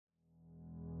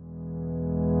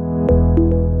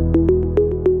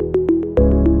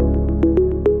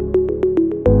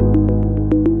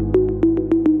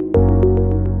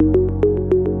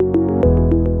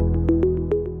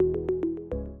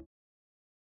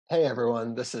Hey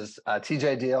everyone, this is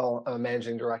TJ Deal. I'm a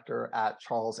managing director at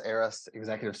Charles Aris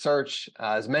Executive Search.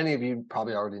 As many of you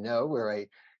probably already know, we're a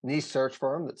niche search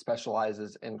firm that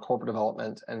specializes in corporate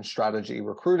development and strategy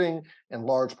recruiting, in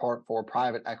large part for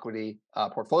private equity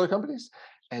portfolio companies.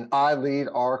 And I lead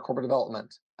our corporate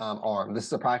development arm. This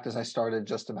is a practice I started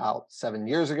just about 7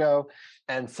 years ago,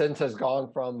 and since has gone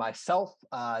from myself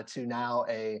to now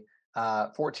a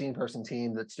 14-person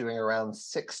team that's doing around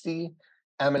 60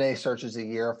 M&A searches a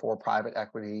year for private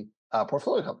equity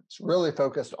portfolio companies, really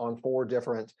focused on 4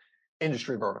 different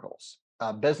industry verticals: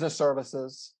 business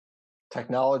services,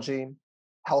 technology,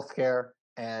 healthcare,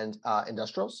 and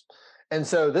industrials. And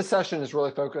so this session is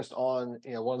really focused on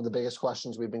one of the biggest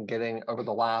questions we've been getting over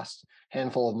the last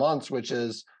handful of months, which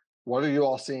is, what are you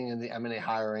all seeing in the M&A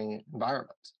hiring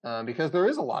environment? Because there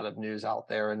is a lot of news out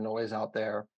there and noise out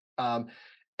there.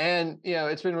 And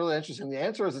it's been really interesting. The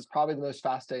answer is it's probably the most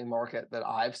fascinating market that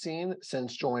I've seen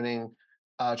since joining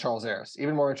Charles Aris.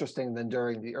 Even more interesting than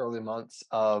during the early months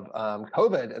of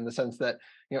COVID, in the sense that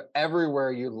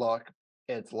everywhere you look,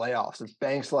 it's layoffs. It's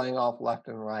banks laying off left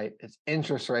and right. It's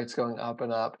interest rates going up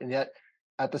and up. And yet,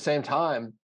 at the same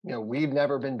time, we've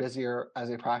never been busier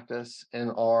as a practice in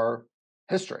our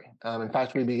history. In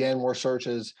fact, we began more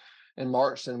searches in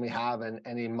March than we have in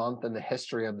any month in the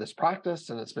history of this practice.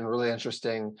 And it's been really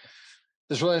interesting,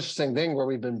 this really interesting thing where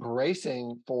we've been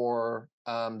bracing for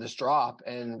this drop,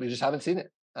 and we just haven't seen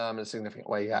it in a significant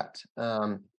way yet.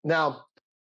 Now,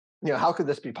 how could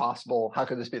this be possible? How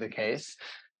could this be the case?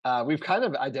 We've kind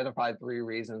of identified 3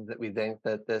 reasons that we think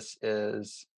that this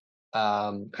is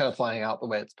kind of playing out the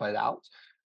way it's played out.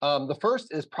 The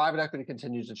first is private equity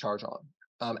continues to charge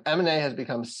on. M&A has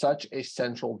become such a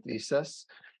central thesis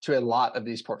to a lot of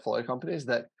these portfolio companies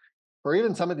that for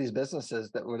even some of these businesses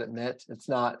that would admit it's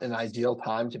not an ideal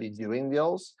time to be doing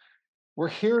deals, we're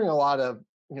hearing a lot of,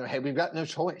 hey, we've got no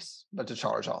choice but to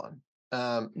charge on.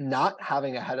 Not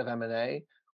having a head of M&A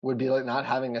would be like not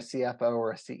having a CFO or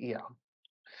a CEO.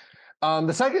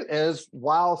 The second is,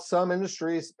 while some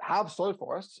industries have slowed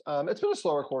for us, it's been a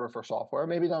slower quarter for software,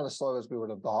 maybe not as slow as we would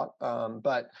have thought,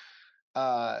 but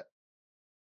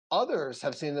others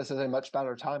have seen this as a much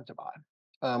better time to buy.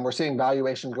 We're seeing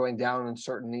valuations going down in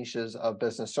certain niches of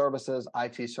business services,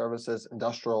 IT services,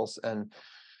 industrials, and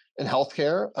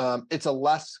healthcare. It's a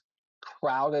less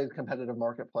crowded, competitive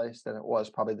marketplace than it was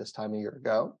probably this time a year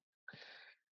ago.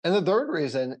 And the third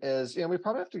reason is, we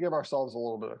probably have to give ourselves a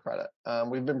little bit of credit.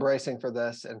 We've been bracing for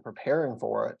this and preparing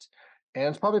for it, and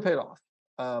it's probably paid off.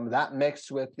 That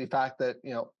mixed with the fact that,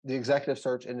 the executive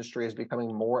search industry is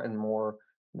becoming more and more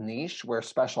niche, where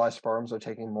specialized firms are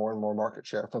taking more and more market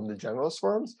share from the generalist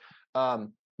firms.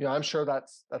 I'm sure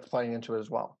that's playing into it as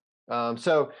well.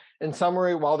 So in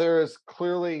summary, while there is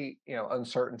clearly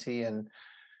uncertainty and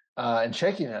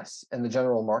shakiness in the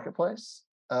general marketplace,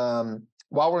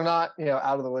 while we're not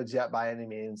out of the woods yet by any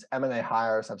means, M&A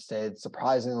hires have stayed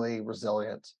surprisingly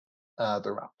resilient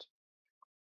throughout.